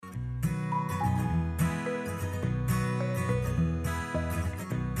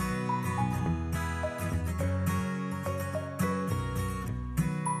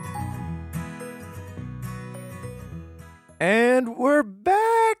And we're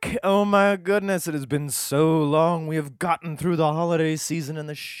back! Oh my goodness, it has been so long. We have gotten through the holiday season and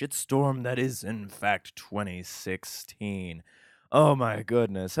the shitstorm that is, in fact, 2016. Oh my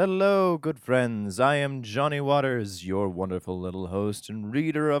goodness. Hello, good friends. I am Johnny Waters, your wonderful little host and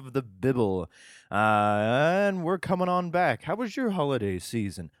reader of the Bible. And we're coming on back. How was your holiday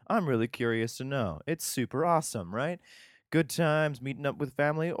season? I'm really curious to know. It's super awesome, right? Good times meeting up with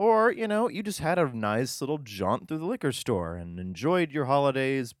family, or, you just had a nice little jaunt through the liquor store and enjoyed your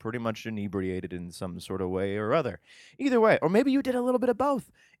holidays pretty much inebriated in some sort of way or other. Either way, or maybe you did a little bit of both.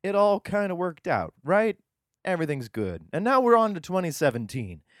 It all kind of worked out, right? Everything's good. And now we're on to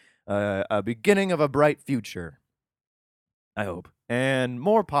 2017, a beginning of a bright future, I hope, and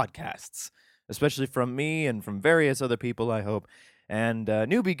more podcasts, especially from me and from various other people, I hope, and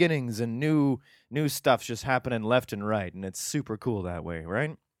new beginnings and new stuff's just happening left and right, and it's super cool that way,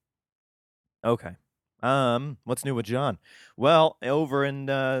 right? Okay. What's new with John? Well, over in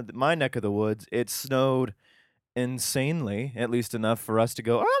my neck of the woods, it snowed insanely, at least enough for us to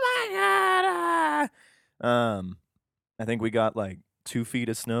go, "Oh my god!" I think we got like 2 feet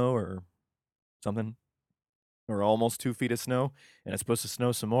of snow or something, or almost 2 feet of snow, and it's supposed to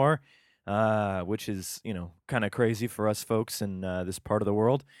snow some more, which is kind of crazy for us folks in this part of the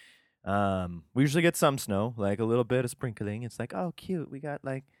world. We usually get some snow, like a little bit of sprinkling. It's like, oh, cute. We got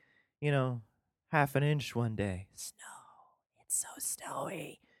like, you know, half an inch one day. Snow. It's so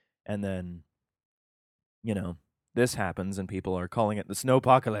snowy. And then, you know, this happens and people are calling it the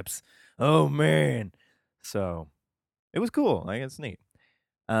snowpocalypse. Oh, man. So it was cool. Like, it's neat.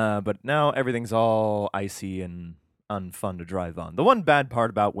 But now everything's all icy and unfun to drive on. The one bad part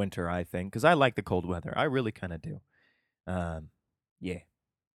about winter, I think, because I like the cold weather. I really kind of do. Um, yeah.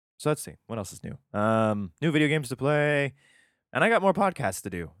 So let's see. What else is new? New video games to play. And I got more podcasts to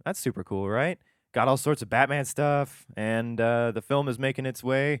do. That's super cool, right? Got all sorts of Batman stuff, and the film is making its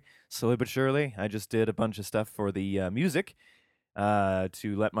way slowly but surely. I just did a bunch of stuff for the music to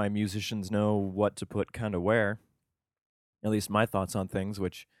let my musicians know what to put kind of where. At least my thoughts on things,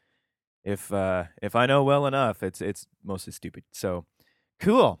 which if I know well enough, it's mostly stupid. So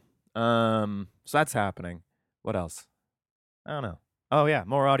cool. So that's happening. What else? I don't know. Oh yeah,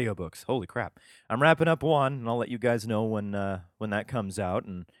 more audiobooks. Holy crap. I'm wrapping up one and I'll let you guys know when that comes out,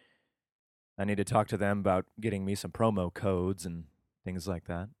 and I need to talk to them about getting me some promo codes and things like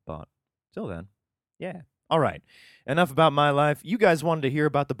that. But till then, yeah. All right. Enough about my life. You guys wanted to hear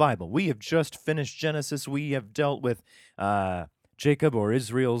about the Bible. We have just finished Genesis. We have dealt with Jacob, or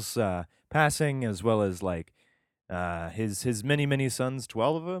Israel's passing, as well as like his many sons,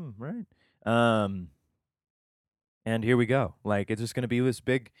 12 of them, right? And here we go. Like, it's just going to be this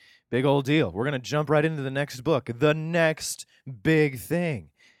big old deal. We're going to jump right into the next book, the next big thing.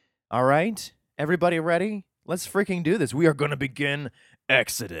 All right? Everybody ready? Let's freaking do this. We are going to begin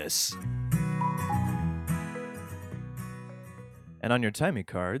Exodus. And on your timey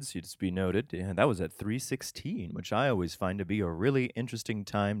cards, you'd just be noted, that was at 3:16, which I always find to be a really interesting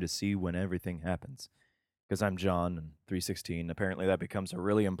time to see when everything happens. Because I'm John, and 3:16, apparently that becomes a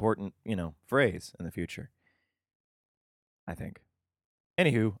really important, phrase in the future, I think.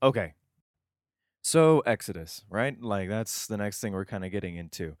 Anywho, okay. So Exodus, right? Like that's the next thing we're kind of getting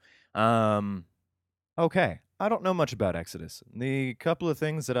into. Um okay. I don't know much about Exodus. The couple of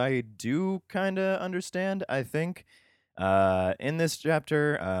things that I do kind of understand, I think, in this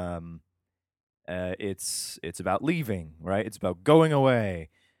chapter, it's about leaving, right? It's about going away.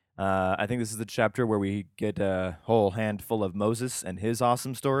 I think this is the chapter where we get a whole handful of Moses and his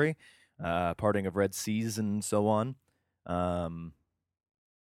awesome story, parting of Red Seas and so on. Um,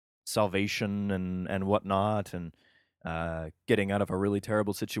 Salvation and whatnot, and getting out of a really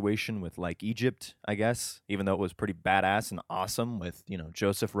terrible situation with like Egypt, I guess, even though it was pretty badass and awesome with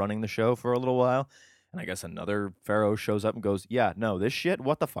Joseph running the show for a little while, and I guess another pharaoh shows up and goes, "Yeah, no, this shit,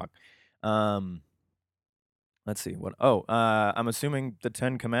 what the fuck." Um, let's see what. Oh, I'm assuming the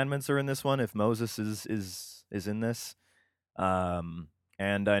Ten Commandments are in this one. If Moses is in this, um,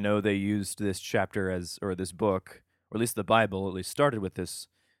 and I know they used this chapter or this book, or at least the Bible, at least started with this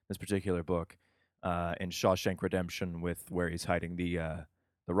particular book, in Shawshank Redemption, with where he's hiding the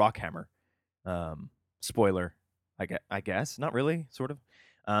rock hammer. Spoiler, I guess not really, sort of,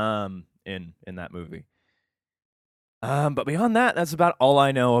 in that movie. But beyond that, that's about all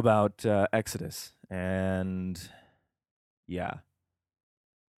I know about Exodus, and yeah.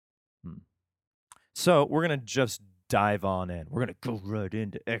 Hmm. So we're gonna just dive on in. We're gonna go right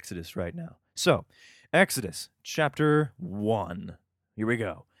into Exodus right now. So, Exodus chapter 1. Here we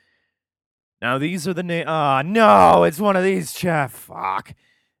go. Now these are the no, it's one of these, chap. Fuck.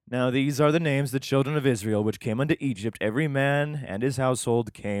 Now these are the names the children of Israel which came unto Egypt. Every man and his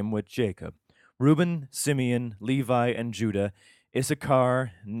household came with Jacob. Reuben, Simeon, Levi, and Judah,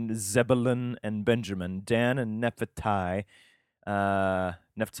 Issachar, Zebulun, and Benjamin, Dan and Naphtali,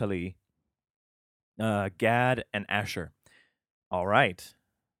 Gad, and Asher. All right.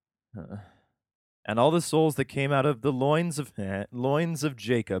 And all the souls that came out of the loins of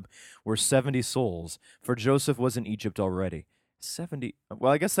Jacob were 70 souls, for Joseph was in Egypt already. 70.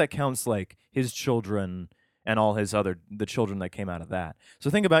 Well, I guess that counts like his children and all the children that came out of that. So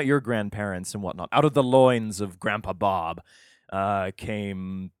think about your grandparents and whatnot. Out of the loins of Grandpa Bob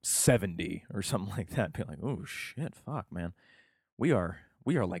came 70 or something like that. Be like, oh shit, fuck, man. We are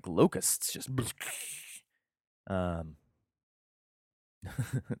like locusts, just.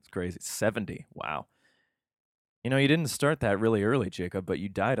 It's crazy. 70. Wow. You know, you didn't start that really early, Jacob, but you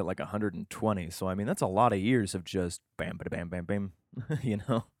died at like 120. So, I mean, that's a lot of years of just bam, bam, bam, bam, you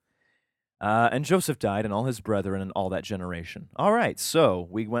know? And Joseph died and all his brethren and all that generation. All right. So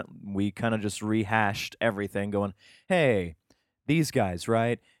we kind of just rehashed everything going, hey, these guys,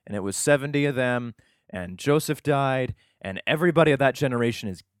 right? And it was 70 of them, and Joseph died, and everybody of that generation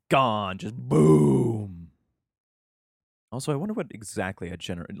is gone. Just boom. Also, I wonder what exactly a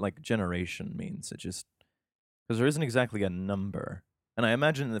generation means. It just because there isn't exactly a number, and I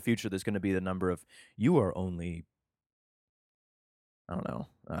imagine in the future there's going to be the number of you are only, I don't know,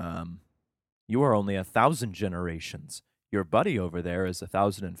 you are only 1,000 generations. Your buddy over there is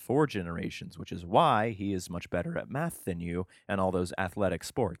 1,004 generations, which is why he is much better at math than you and all those athletic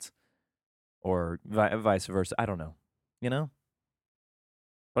sports, or vice versa. I don't know, you know.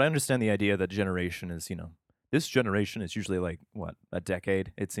 But I understand the idea that generation is, this generation is usually like what, a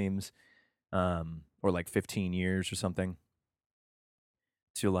decade, it seems, or like 15 years or something.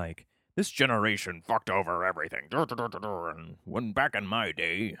 So like, this generation fucked over everything. And when back in my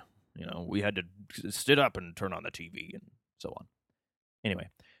day, we had to sit up and turn on the TV and so on. Anyway,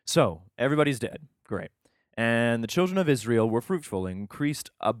 so everybody's dead. Great. And the children of Israel were fruitful, increased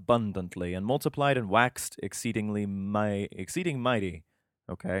abundantly, and multiplied and waxed exceeding mighty.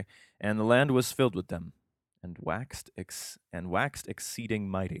 Okay, and the land was filled with them, and waxed exceeding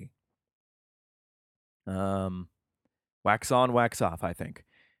mighty. Wax on, wax off, I think.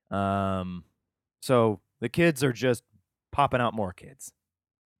 So the kids are just popping out more kids.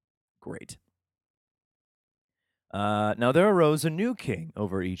 Great. Now there arose a new king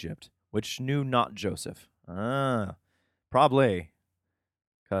over Egypt, which knew not Joseph. Probably,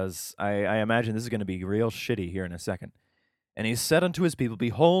 because I imagine this is going to be real shitty here in a second. And he said unto his people,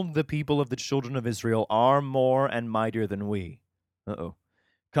 behold, the people of the children of Israel are more and mightier than we. Uh-oh.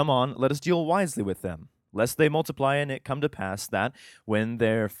 Come on, let us deal wisely with them, lest they multiply, and it come to pass that, when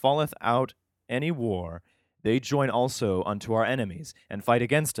there falleth out any war, they join also unto our enemies, and fight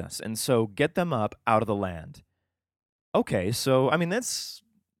against us, and so get them up out of the land. Okay, so, I mean, that's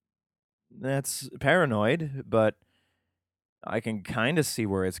paranoid, but I can kind of see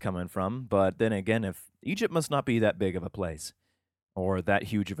where it's coming from. But then again, if Egypt must not be that big of a place or that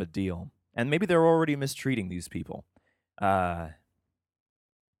huge of a deal, and maybe they're already mistreating these people. The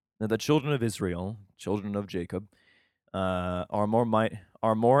children of Israel, children of Jacob, are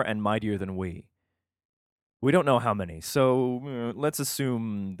more and mightier than we. We don't know how many, so let's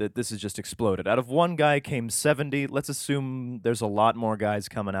assume that this has just exploded. Out of one guy came 70. Let's assume there's a lot more guys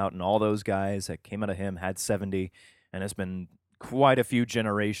coming out, and all those guys that came out of him had 70, and it's been quite a few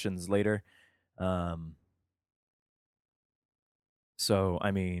generations later. So,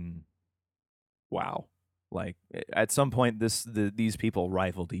 I mean, wow. Like, at some point, these people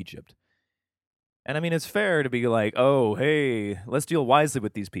rivaled Egypt. And I mean, it's fair to be like, oh, hey, let's deal wisely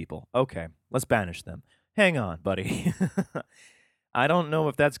with these people. Okay, let's banish them. Hang on, buddy. I don't know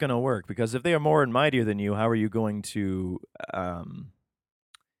if that's going to work, because if they are more and mightier than you, how are you going to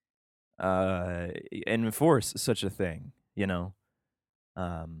enforce such a thing, Because,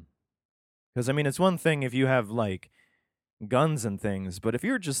 I mean, it's one thing if you have, like, guns and things, but if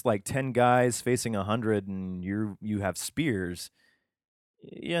you're just, like, 10 guys facing 100 and you have spears,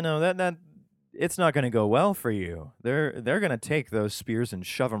 that it's not going to go well for you. They're going to take those spears and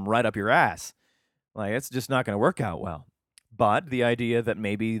shove them right up your ass. Like, it's just not going to work out well. But the idea that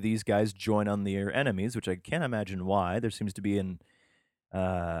maybe these guys join on their enemies, which I can't imagine why. There seems to be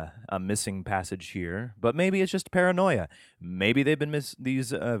a missing passage here, but maybe it's just paranoia. Maybe they've been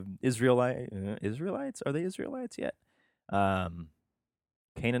these Israelites. Are they Israelites yet?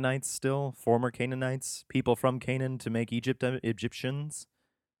 Canaanites still, former Canaanites, people from Canaan to make Egyptians.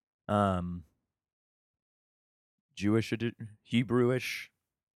 Jewish, Hebrewish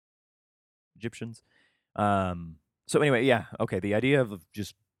Egyptians. So anyway, yeah, okay. The idea of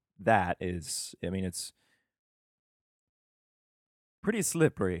just that is, I mean, it's pretty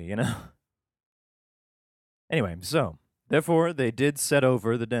slippery, you know? Anyway, so, therefore they did set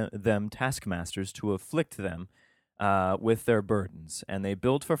over them taskmasters to afflict them with their burdens, and they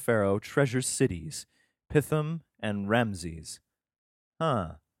built for Pharaoh treasure cities, Pithom and Ramses.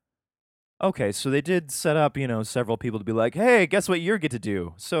 Huh. Okay, so they did set up, several people to be like, hey, guess what you get to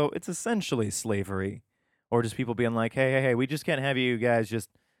do? So it's essentially slavery. Or just people being like, hey, we just can't have you guys just,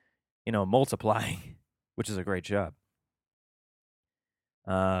 multiplying, which is a great job.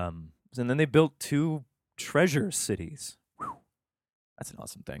 And then they built 2 treasure cities. Whew. That's an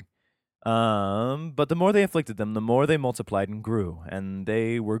awesome thing. But the more they afflicted them, the more they multiplied and grew, and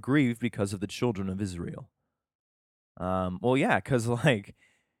they were grieved because of the children of Israel. Well, yeah, because, like,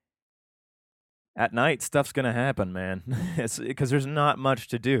 at night, stuff's gonna happen, man. It's because there's not much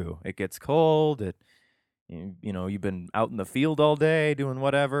to do. It gets cold. You've been out in the field all day doing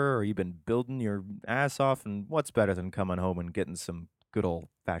whatever, or you've been building your ass off, and what's better than coming home and getting some good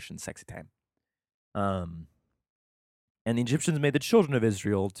old-fashioned sexy time? And the Egyptians made the children of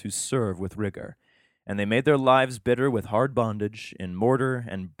Israel to serve with rigor, and they made their lives bitter with hard bondage in mortar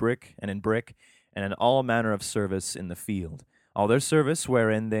and brick, and in all manner of service in the field. All their service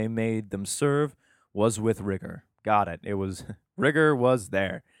wherein they made them serve was with rigor. Got it. It was rigor was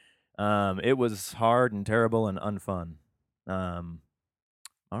there. It was hard and terrible and unfun.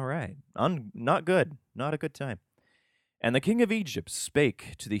 All right. Not good. Not a good time. And the king of Egypt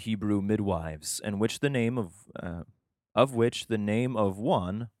spake to the Hebrew midwives, and which the name of which the name of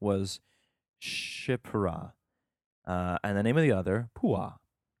one was Shiphrah, and the name of the other Puah.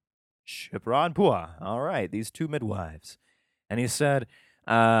 Shiphrah and Puah. All right, these 2 midwives. And he said,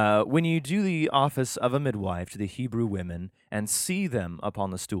 when you do the office of a midwife to the Hebrew women, and see them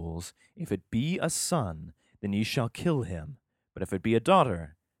upon the stools, if it be a son, then ye shall kill him. But if it be a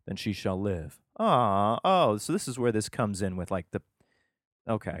daughter, then she shall live. Oh, so this is where this comes in with, like,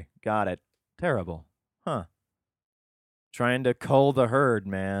 okay, got it. Terrible. Huh. Trying to cull the herd,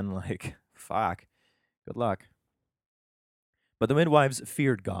 man. Like, fuck. Good luck. But the midwives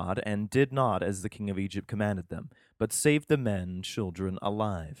feared God, and did not as the king of Egypt commanded them, but saved the men and children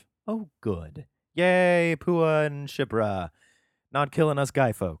alive. Oh, good. Yay, Puah and Shiphrah. Not killing us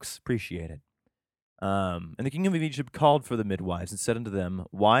guy folks. Appreciate it. And the king of Egypt called for the midwives, and said unto them,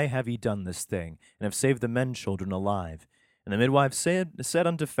 Why have ye done this thing, and have saved the men children alive? And the midwives said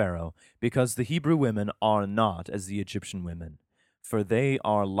unto Pharaoh, Because the Hebrew women are not as the Egyptian women, for they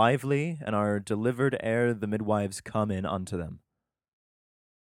are lively, and are delivered ere the midwives come in unto them.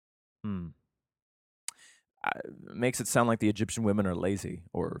 Makes it sound like the Egyptian women are lazy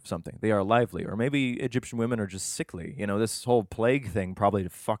or something. They are lively, or maybe Egyptian women are just sickly. This whole plague thing probably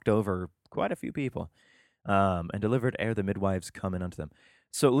fucked over quite a few people. And delivered ere the midwives come in unto them.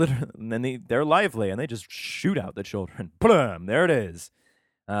 So literally, and then they're lively, and they just shoot out the children. Boom! There it is.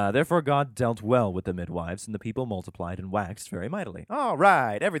 Therefore God dealt well with the midwives, and the people multiplied and waxed very mightily. All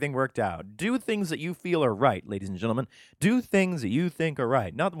right, everything worked out. Do things that you feel are right, ladies and gentlemen. Do things that you think are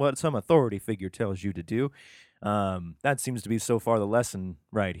right, not what some authority figure tells you to do. That seems to be so far the lesson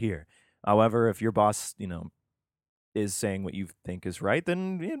right here. However, if your boss, is saying what you think is right,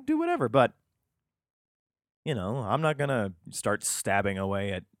 then do whatever. But, I'm not going to start stabbing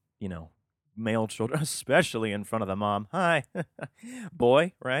away at, male children, especially in front of the mom. Hi,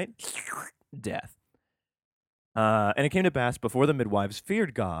 boy, right? Death. And it came to pass before the midwives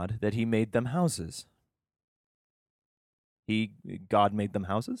feared God that he made them houses. God made them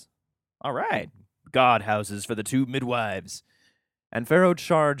houses? All right. God houses for the 2 midwives. And Pharaoh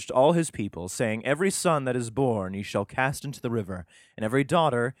charged all his people, saying, Every son that is born ye shall cast into the river, and every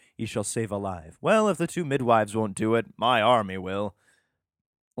daughter ye shall save alive. Well, if the 2 midwives won't do it, my army will.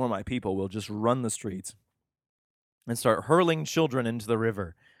 Or my people will just run the streets and start hurling children into the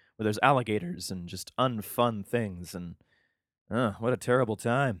river where there's alligators and just unfun things. And what a terrible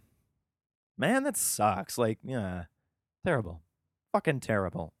time. Man, that sucks. Like, yeah, terrible. Fucking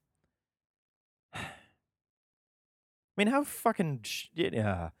terrible. I mean, how fucking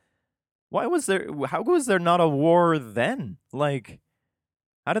how was there not a war then? Like,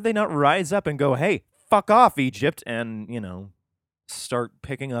 how did they not rise up and go, hey, fuck off, Egypt, and, start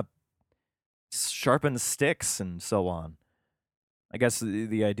picking up sharpened sticks and so on? I guess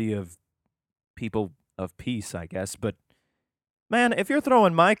the idea of people of peace, I guess. But, man, if you're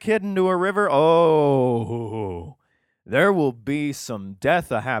throwing my kid into a river, there will be some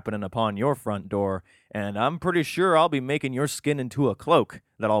death a happening upon your front door, and I'm pretty sure I'll be making your skin into a cloak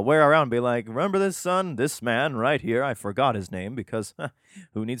that I'll wear around and be like, remember this, son? This man right here, I forgot his name because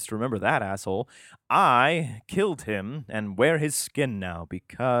who needs to remember that asshole? I killed him and wear his skin now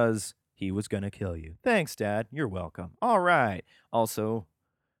because he was going to kill you. Thanks, Dad. You're welcome. All right. Also,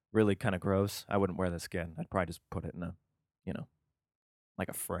 really kind of gross. I wouldn't wear the skin. I'd probably just put it in a, you know, like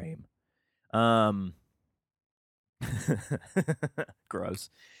a frame. Um, gross.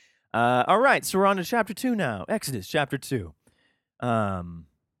 All right, so we're on to chapter 2 now. Exodus chapter 2. And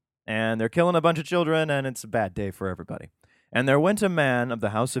they're killing a bunch of children, and it's a bad day for everybody. And there went a man of the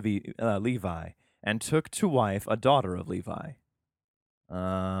house of Levi, and took to wife a daughter of Levi.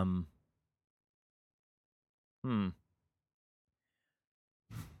 I'm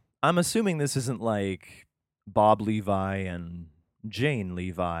assuming this isn't like Bob Levi and Jane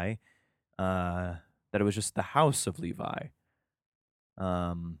Levi, that it was just the house of Levi.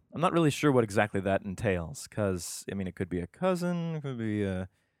 I'm not really sure what exactly that entails, because, I mean, it could be a cousin, it could be a,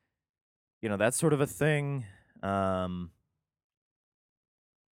 that sort of a thing.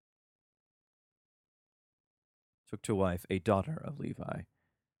 Took to wife a daughter of Levi.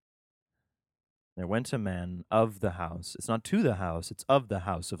 There went a man of the house. It's not to the house, it's of the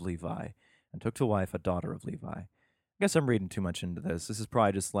house of Levi, and took to wife a daughter of Levi. I guess I'm reading too much into this. This is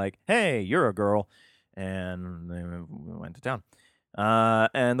probably just like, hey, you're a girl. And they went to town.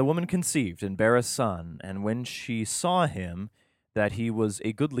 And the woman conceived and bare a son. And when she saw him, that he was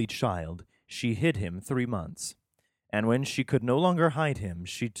a goodly child, she hid him 3 months. And when she could no longer hide him,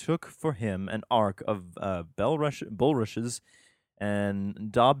 she took for him an ark of bulrushes,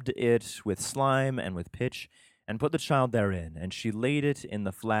 and daubed it with slime and with pitch, and put the child therein. And she laid it in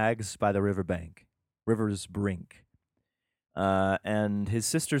the flags by the river's brink. And his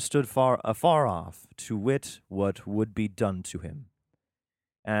sister stood afar off, to wit what would be done to him.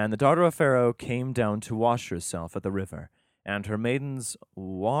 And the daughter of Pharaoh came down to wash herself at the river, and her maidens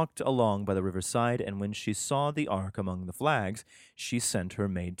walked along by the riverside, and when she saw the ark among the flags, she sent her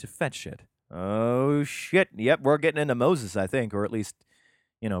maid to fetch it. Oh, shit. Yep, we're getting into Moses, I think, or at least,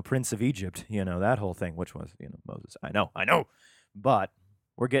 Prince of Egypt, that whole thing, which was, Moses. I know. But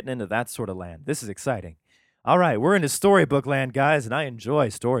we're getting into that sort of land. This is exciting. All right, we're into storybook land, guys, and I enjoy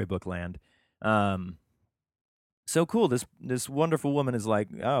storybook land. So cool. This wonderful woman is like,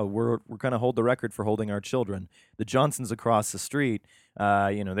 oh, we're gonna hold the record for holding our children. The Johnsons across the street,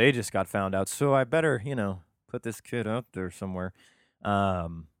 they just got found out, so I better, put this kid out there somewhere,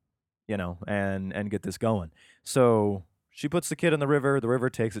 and get this going. So she puts the kid in the river. The river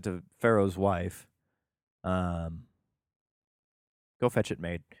takes it to Pharaoh's wife. Go fetch it,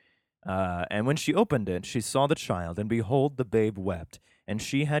 maid. And when she opened it, she saw the child, and behold, the babe wept. And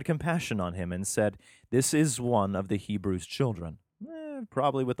she had compassion on him and said, this is one of the Hebrews' children.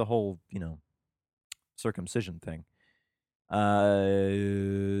 Probably with the whole, circumcision thing.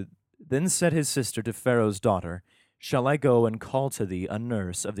 Then said his sister to Pharaoh's daughter, shall I go and call to thee a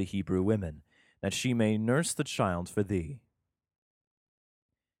nurse of the Hebrew women, that she may nurse the child for thee?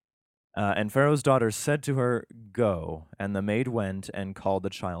 And Pharaoh's daughter said to her, go. And the maid went and called the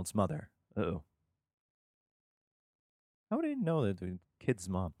child's mother. Uh-oh. How would I know that the kid's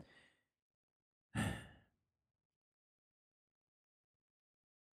mom?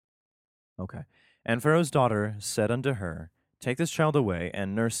 Okay. And Pharaoh's daughter said unto her, take this child away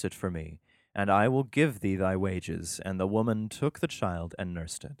and nurse it for me, and I will give thee thy wages. And the woman took the child and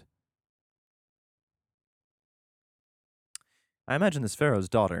nursed it. I imagine this Pharaoh's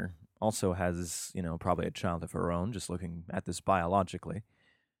daughter also has, probably a child of her own, just looking at this biologically,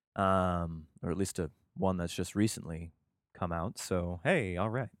 or at least one that's just recently come out. So, hey, all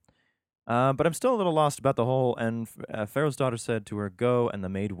right. But I'm still a little lost about the whole. And Pharaoh's daughter said to her, go, and the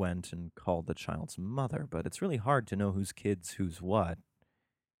maid went and called the child's mother. But it's really hard to know whose kid's who's what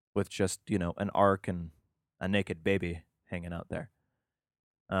with just, an ark and a naked baby hanging out there.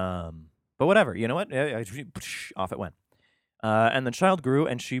 But whatever, you know what? Off it went. And the child grew,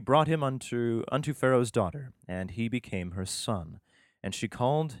 and she brought him unto Pharaoh's daughter, and he became her son. And she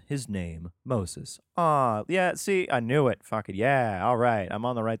called his name Moses. Yeah, see, I knew it. Fuck it. Yeah, all right. I'm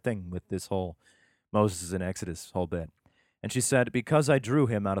on the right thing with this whole Moses and Exodus whole bit. And she said, because I drew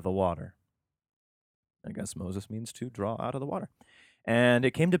him out of the water. I guess Moses means to draw out of the water. And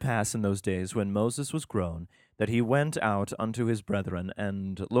it came to pass in those days when Moses was grown, that he went out unto his brethren,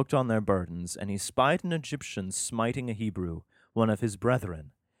 and looked on their burdens, and he spied an Egyptian smiting a Hebrew, one of his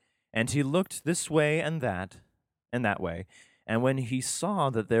brethren. And he looked this way and that way, and when he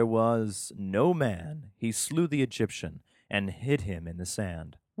saw that there was no man, he slew the Egyptian, and hid him in the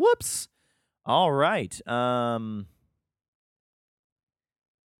sand. Whoops! All right.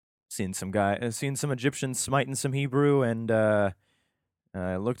 seen some Egyptians smiting some Hebrew, and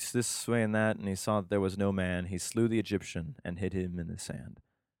looked this way and that, and he saw that there was no man. He slew the Egyptian and hid him in the sand.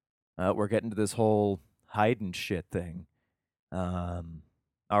 We're getting to this whole hide and shit thing. All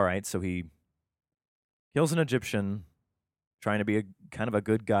right, so he kills an Egyptian, trying to be a kind of a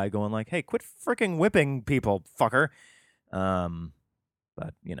good guy, going like, "Hey, quit freaking whipping people, fucker."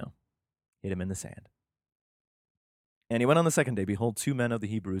 But hit him in the sand. And he went on the second day. Behold, two men of the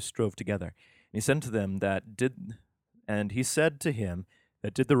Hebrews strove together. And he said to them and he said to him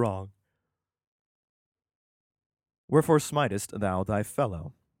that did the wrong, "Wherefore smitest thou thy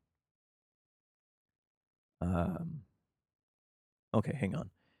fellow?" Okay, hang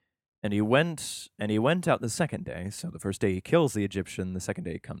on. And he went out the second day. So the first day he kills the Egyptian. The second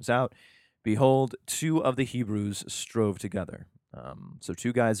day he comes out. Behold, two of the Hebrews strove together. So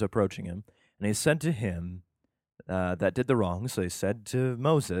two guys approaching him. And he said to him that did the wrong. So he said to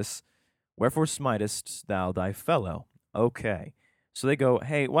Moses, "Wherefore smitest thou thy fellow?" Okay. So they go,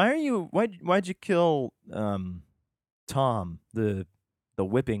 "Hey, why'd you kill Tom, the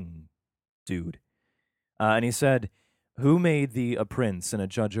whipping dude?" And he said, "Who made thee a prince and a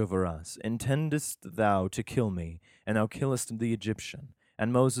judge over us? Intendest thou to kill me, and thou killest the Egyptian?"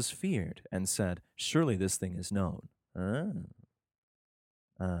 And Moses feared and said, "Surely this thing is known."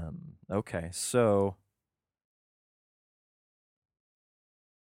 Okay, so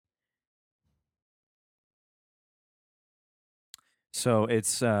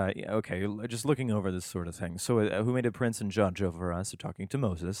it's okay. Just looking over this sort of thing. So, who made a prince and judge over us? So talking to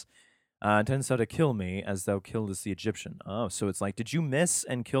Moses. Intends thou to kill me as thou killedest the Egyptian. Oh, so it's like, did you miss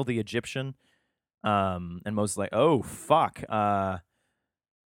and kill the Egyptian? And Moses like, oh fuck.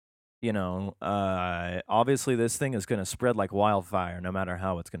 Obviously this thing is gonna spread like wildfire, no matter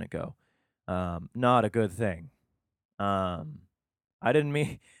how it's gonna go. Not a good thing. I didn't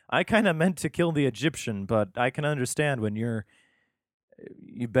mean. I kind of meant to kill the Egyptian, but I can understand when you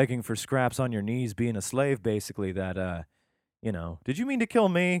begging for scraps on your knees, being a slave, basically. That did you mean to kill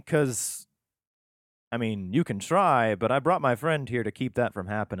me? Because I mean, you can try, but I brought my friend here to keep that from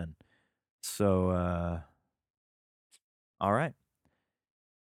happening. So, all right.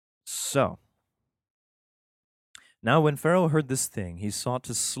 So, now when Pharaoh heard this thing, he sought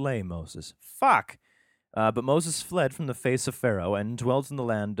to slay Moses. Fuck! But Moses fled from the face of Pharaoh and dwelt in the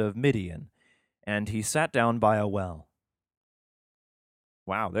land of Midian, and he sat down by a well.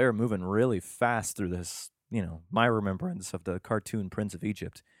 Wow, they're moving really fast through this, my remembrance of the cartoon Prince of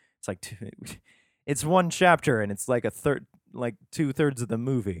Egypt. It's like it's one chapter, and it's like like 2/3 of the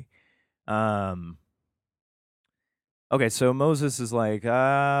movie. Okay, so Moses is like,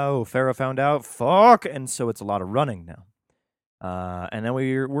 oh, Pharaoh found out, fuck, and so it's a lot of running now. And then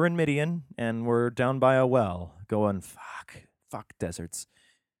we're in Midian, and we're down by a well, going, fuck deserts.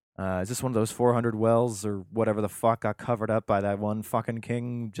 Is this one of those 400 wells or whatever the fuck got covered up by that one fucking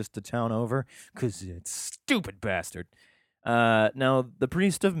king just a town over? 'Cause it's stupid bastard. Now, the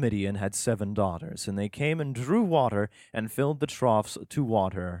priest of Midian had 7 daughters, and they came and drew water and filled the troughs to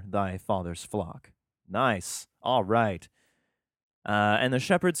water thy father's flock. Nice. All right. And the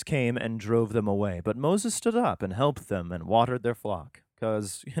shepherds came and drove them away. But Moses stood up and helped them and watered their flock.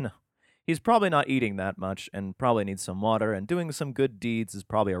 Because, he's probably not eating that much and probably needs some water. And doing some good deeds is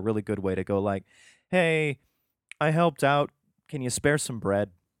probably a really good way to go, like, hey, I helped out. Can you spare some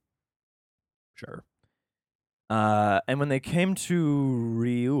bread? Sure. And when they came to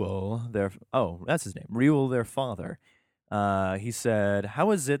Reuel, that's his name, Reuel, their father, he said,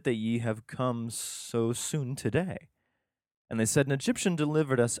 "How is it that ye have come so soon today?" And they said, "An Egyptian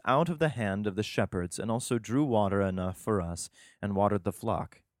delivered us out of the hand of the shepherds, and also drew water enough for us, and watered the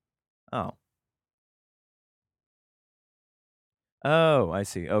flock." Oh. Oh, I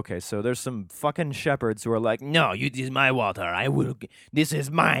see. Okay, so there's some fucking shepherds who are like, "No, this is my water. This is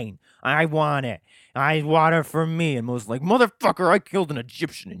mine. I want it. I water for me." And Moses like, "Motherfucker, I killed an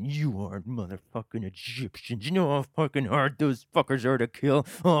Egyptian, and you are motherfucking Egyptians. You know how fucking hard those fuckers are to kill?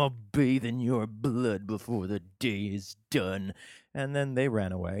 I'll bathe in your blood before the day is done." And then they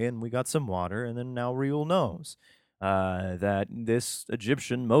ran away, and we got some water, and then now Reuel knows. That this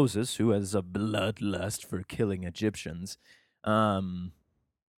Egyptian Moses, who has a bloodlust for killing Egyptians,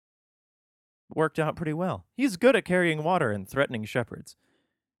 worked out pretty well. He's good at carrying water and threatening shepherds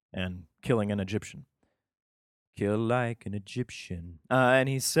and killing an Egyptian. Kill like an Egyptian. And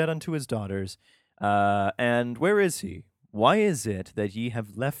he said unto his daughters, and where is he? Why is it that ye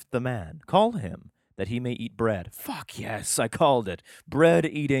have left the man? Call him, that he may eat bread. Fuck yes, I called it. Bread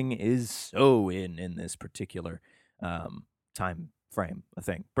eating is so in this particular time frame, I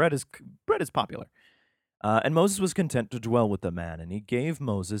think. Bread is popular. And Moses was content to dwell with the man, and he gave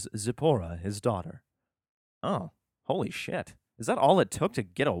Moses Zipporah, his daughter. Oh, holy shit. Is that all it took to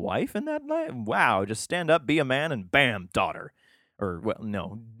get a wife in that night? Wow, just stand up, be a man, and bam, daughter. Or, well,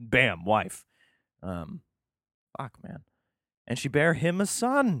 no, bam, wife. Um, Fuck, man. And she bare him a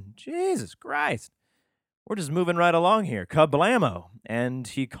son. Jesus Christ. We're just moving right along here. Kablamo. And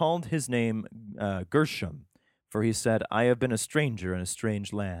he called his name Gershom, for he said, I have been a stranger in a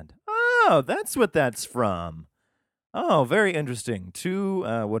strange land. Oh, that's what that's from. Oh, very interesting.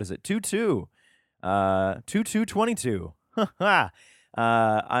 What is it? 2-2. 2222. I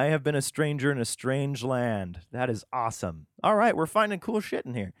have been a stranger in a strange land. That is awesome. All right, we're finding cool shit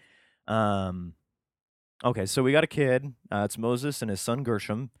in here. Okay, so we got a kid. It's Moses and his son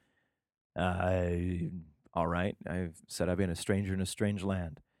Gershom. All right, I've said I've been a stranger in a strange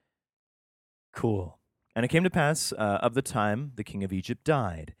land. Cool. And it came to pass of the time the king of Egypt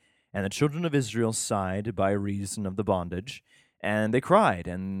died, and the children of Israel sighed by reason of the bondage, and they cried,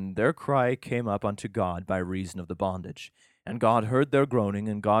 and their cry came up unto God by reason of the bondage. And God heard their groaning,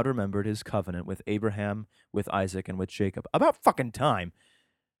 and God remembered his covenant with Abraham, with Isaac, and with Jacob. About fucking time.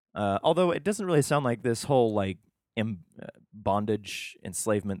 Although it doesn't really sound like this whole like bondage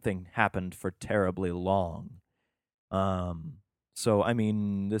enslavement thing happened for terribly long. So I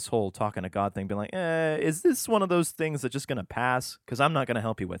mean, this whole talking to God thing, being like, is this one of those things that's just gonna pass? Because I'm not gonna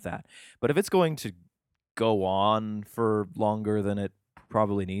help you with that. But if it's going to go on for longer than it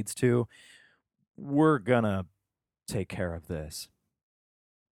probably needs to, we're gonna take care of this.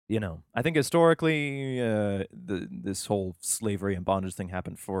 I think historically, this whole slavery and bondage thing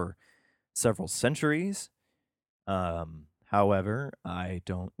happened for several centuries. However, I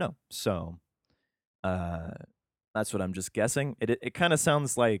don't know. So, uh, that's what I'm just guessing. It kind of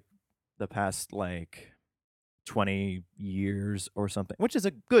sounds like the past like 20 years or something, which is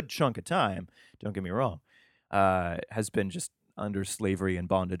a good chunk of time. Don't get me wrong. Has been just under slavery and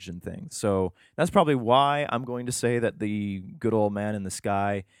bondage and things. So that's probably why I'm going to say that the good old man in the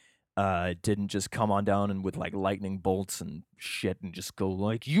sky didn't just come on down and with like lightning bolts and shit and just go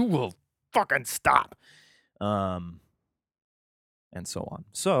like, you will fucking stop. And so on.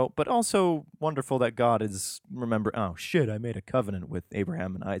 So, but also wonderful that God is oh shit, I made a covenant with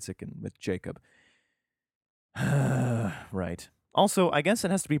Abraham and Isaac and with Jacob. Right. Also, I guess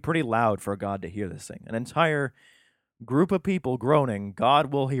it has to be pretty loud for God to hear this thing. An entire group of people groaning,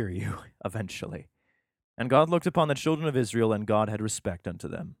 God will hear you eventually. And God looked upon the children of Israel, and God had respect unto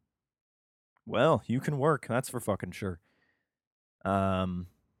them. Well, you can work, that's for fucking sure. All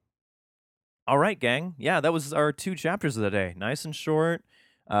right, gang. Yeah, that was our 2 chapters of the day. Nice and short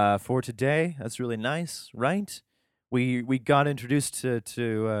for today. That's really nice, right? We got introduced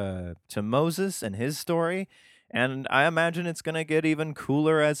to Moses and his story, and I imagine it's gonna get even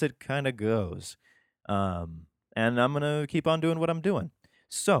cooler as it kind of goes. And I'm gonna keep on doing what I'm doing.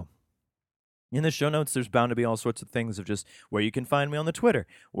 So, in the show notes, there's bound to be all sorts of things of just where you can find me on the Twitter,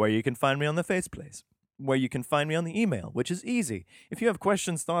 where you can find me on the Faceplace, where you can find me on the email, which is easy. If you have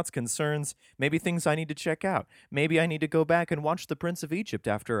questions, thoughts, concerns, maybe things I need to check out, maybe I need to go back and watch The Prince of Egypt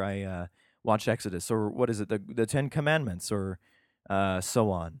after I watch Exodus, or what is it, the Ten Commandments, or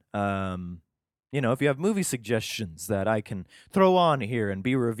so on. If you have movie suggestions that I can throw on here and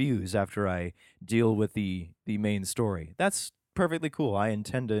be reviews after I deal with the main story, that's perfectly cool. I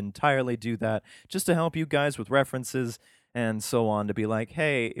intend to entirely do that just to help you guys with references and so on, to be like,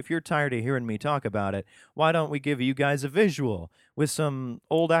 hey, if you're tired of hearing me talk about it, why don't we give you guys a visual with some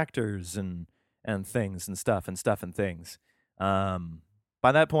old actors and things and stuff and things.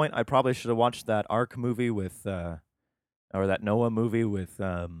 By that point, I probably should have watched that Ark movie with or that Noah movie with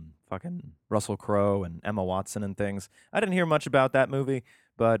fucking Russell Crowe and Emma Watson and things. I didn't hear much about that movie,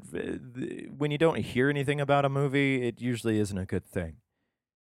 but when you don't hear anything about a movie, it usually isn't a good thing.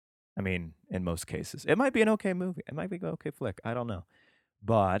 I mean, in most cases. It might be an okay movie. It might be an okay flick. I don't know.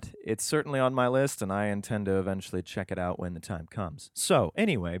 But it's certainly on my list, and I intend to eventually check it out when the time comes. So,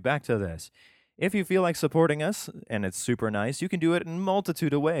 anyway, back to this. If you feel like supporting us, and it's super nice, you can do it in a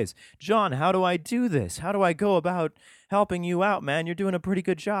multitude of ways. John, how do I do this? How do I go about helping you out, man? You're doing a pretty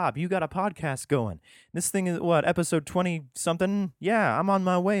good job. You got a podcast going. This thing is, what, episode 20-something? Yeah, I'm on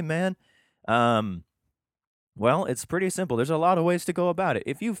my way, man. Well, it's pretty simple. There's a lot of ways to go about it.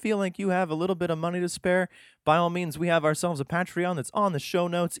 If you feel like you have a little bit of money to spare, by all means, we have ourselves a Patreon that's on the show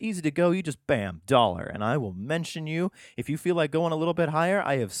notes. Easy to go. You just bam, dollar, and I will mention you. If you feel like going a little bit higher,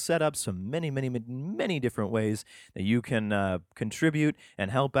 I have set up some many different ways that you can contribute and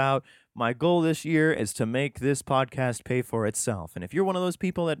help out My goal this year is to make this podcast pay for itself. And if you're one of those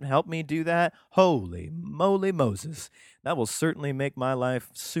people that help me do that, holy moly Moses, that will certainly make my life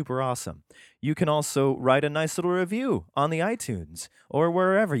super awesome. You can also write a nice little review on the iTunes or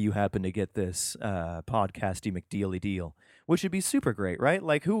wherever you happen to get this podcasty McDealy deal, which would be super great, right?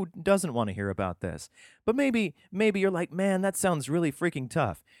 Like, who doesn't want to hear about this? But maybe you're like, man, that sounds really freaking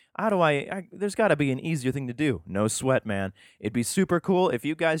tough. How do there's got to be an easier thing to do. No sweat, man. It'd be super cool if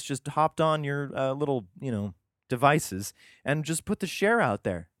you guys just hopped on your little, devices and just put the share out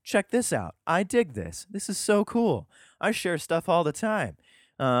there. Check this out. I dig this. This is so cool. I share stuff all the time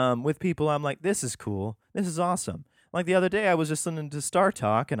with people. I'm like, this is cool. This is awesome. Like the other day, I was just listening to Star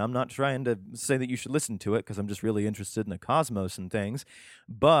Talk, and I'm not trying to say that you should listen to it because I'm just really interested in the cosmos and things.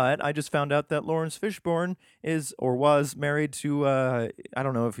 But I just found out that Lawrence Fishburne is or was married to I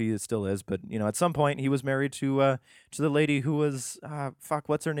don't know if he still is, but at some point he was married to the lady who was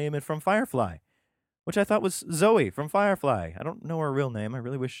what's her name from Firefly, which I thought was Zoe from Firefly. I don't know her real name. I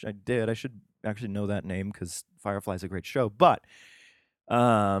really wish I did. I should actually know that name because Firefly's a great show. But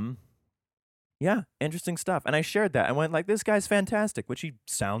yeah, interesting stuff. And I shared that. I went like, this guy's fantastic, which he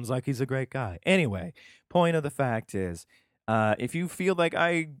sounds like he's a great guy. Anyway, point of the fact is, if you feel like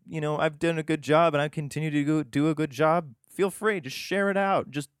I've done a good job and I continue to do a good job, feel free. Just share it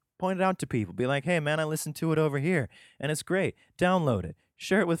out. Just point it out to people. Be like, hey, man, I listened to it over here and it's great. Download it.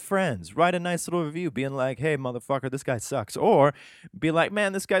 Share it with friends. Write a nice little review being like, hey, motherfucker, this guy sucks. Or be like,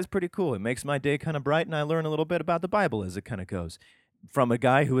 man, this guy's pretty cool. It makes my day kind of bright and I learn a little bit about the Bible as it kind of goes from a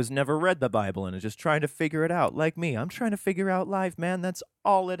guy who has never read the Bible and is just trying to figure it out. Like me, I'm trying to figure out life, man. That's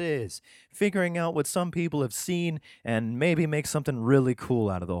all it is. Figuring out what some people have seen and maybe make something really cool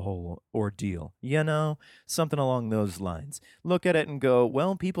out of the whole ordeal. Something along those lines. Look at it and go,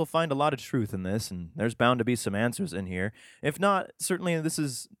 well, people find a lot of truth in this, and there's bound to be some answers in here. If not, certainly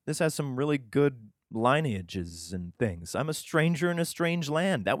this has some really good lineages and things. I'm a stranger in a strange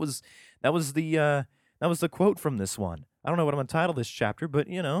land. That was the quote from this one. I don't know what I'm going to title this chapter, but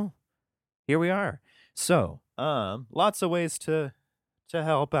here we are. So, lots of ways to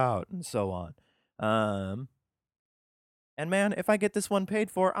help out and so on. And man, if I get this one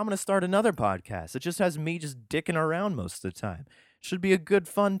paid for, I'm going to start another podcast. It just has me just dicking around most of the time. Should be a good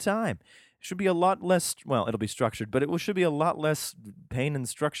fun time. Should be a lot less, well, it'll be structured, but should be a lot less pain and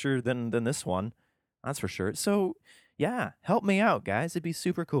structure than this one. That's for sure. So, yeah, help me out, guys. It'd be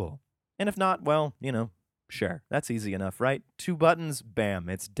super cool. And if not, well, sure. That's easy enough, right? 2 buttons, bam,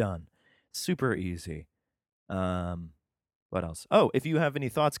 it's done. Super easy. What else? Oh, if you have any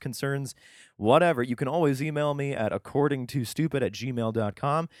thoughts, concerns, whatever, you can always email me at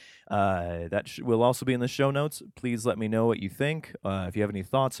accordingtostupid@gmail.com. That will also be in the show notes. Please let me know what you think. If you have any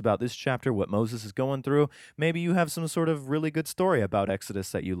thoughts about this chapter, what Moses is going through, maybe you have some sort of really good story about Exodus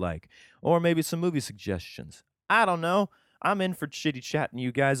that you like, or maybe some movie suggestions. I don't know. I'm in for chitty chatting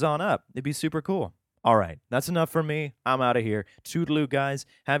you guys on up. It'd be super cool. All right, that's enough for me. I'm out of here. Toodaloo, guys.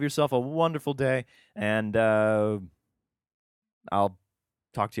 Have yourself a wonderful day, and I'll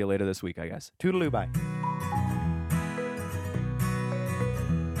talk to you later this week, I guess. Toodaloo, bye.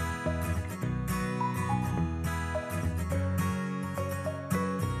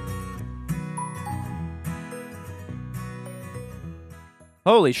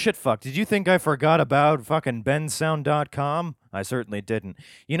 Holy shit, fuck. Did you think I forgot about fucking bensound.com? I certainly didn't.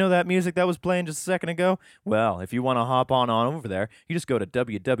 You know that music that was playing just a second ago? Well, if you want to hop on over there, you just go to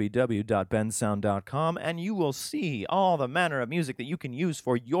www.bensound.com and you will see all the manner of music that you can use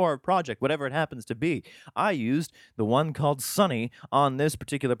for your project, whatever it happens to be. I used the one called Sunny on this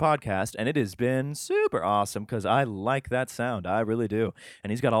particular podcast, and it has been super awesome because I like that sound. I really do.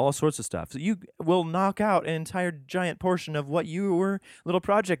 And he's got all sorts of stuff. So you will knock out an entire giant portion of what your little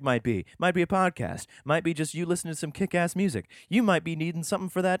project might be. Might be a podcast. Might be just you listening to some kick-ass music. You might be needing something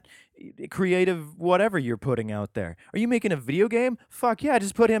for that creative whatever you're putting out there. Are you making a video game? Fuck yeah,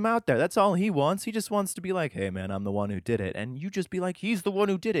 just put him out there. That's all he wants. He just wants to be like, hey man, I'm the one who did it. And you just be like, he's the one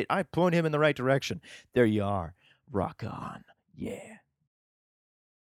who did it. I point him in the right direction. There you are. Rock on. Yeah.